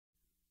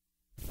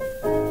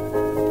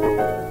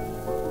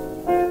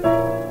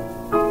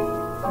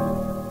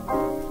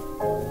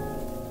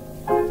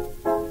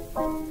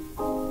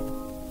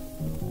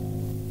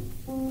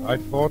I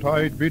thought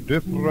I'd be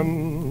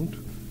different,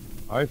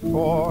 I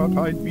thought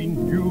I'd be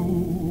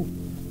new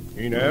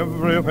in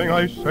everything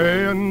I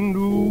say and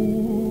do.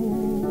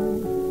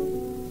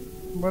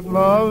 But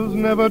love's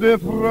never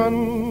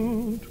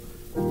different,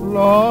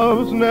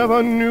 love's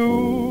never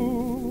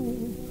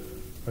new,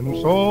 and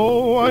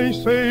so I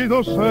say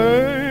the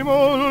same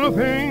old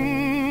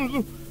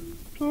things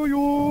to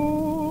you.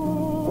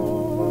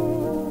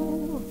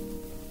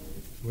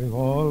 With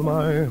all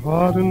my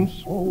heart and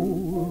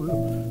soul,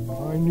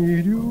 I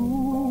need you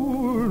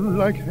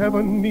like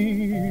heaven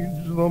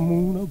needs the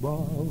moon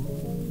above.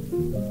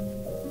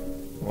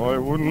 I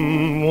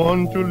wouldn't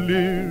want to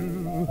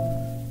live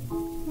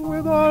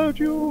without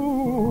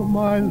you,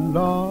 my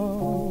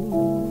love.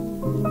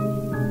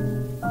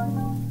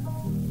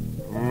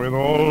 With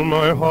all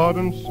my heart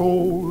and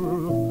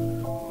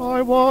soul,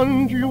 I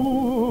want you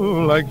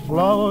like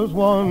flowers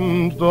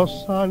want the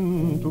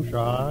sun to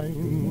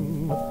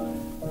shine.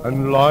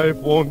 And life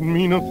won't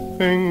mean a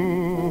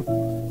thing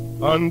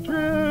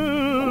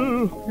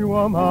until you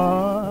are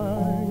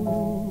mine.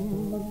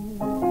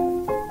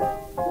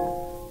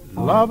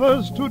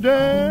 Lovers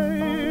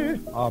today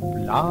are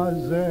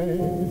blasé,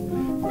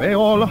 they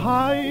all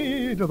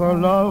hide the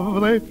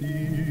love they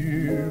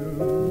feel.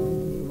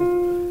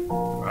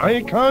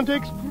 I can't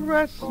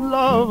express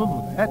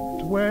love that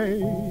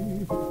way.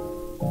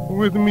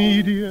 With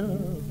me, dear,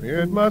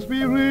 it must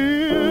be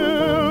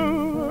real.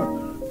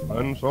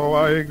 And so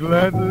I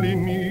gladly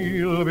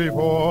kneel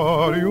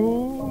before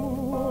you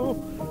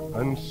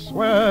and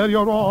swear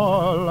you're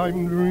all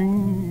I'm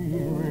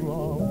dreaming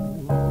of.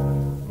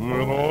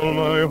 With all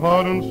my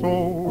heart and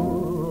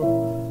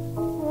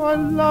soul, I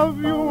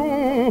love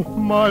you,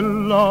 my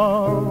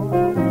love.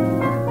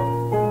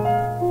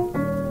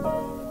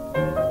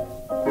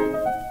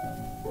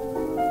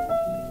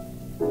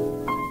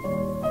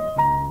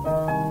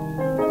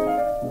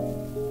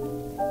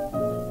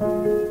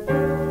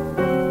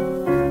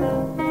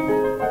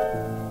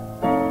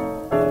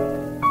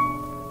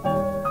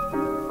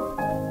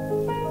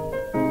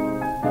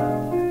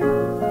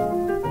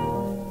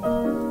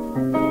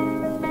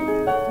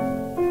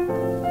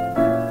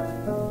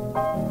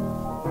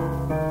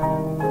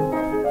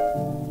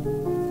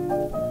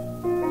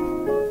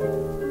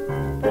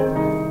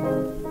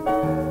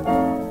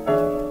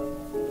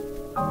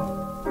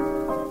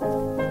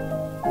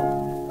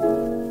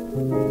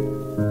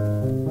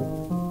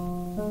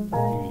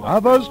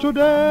 Lovers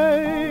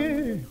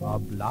today are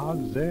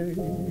blasé,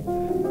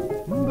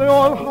 they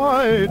all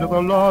hide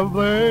the love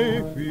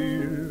they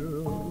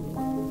feel.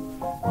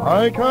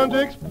 I can't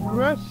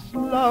express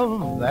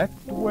love that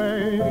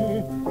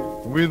way.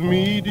 With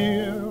me,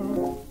 dear,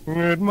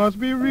 it must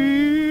be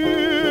real.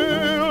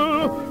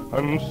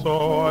 And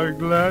so I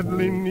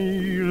gladly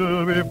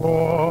kneel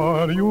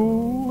before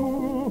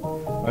you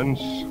and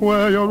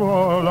swear you're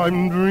all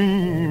I'm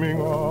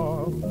dreaming of.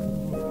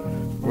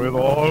 With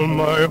all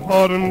my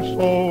heart and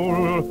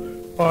soul,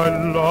 I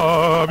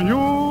love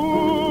you.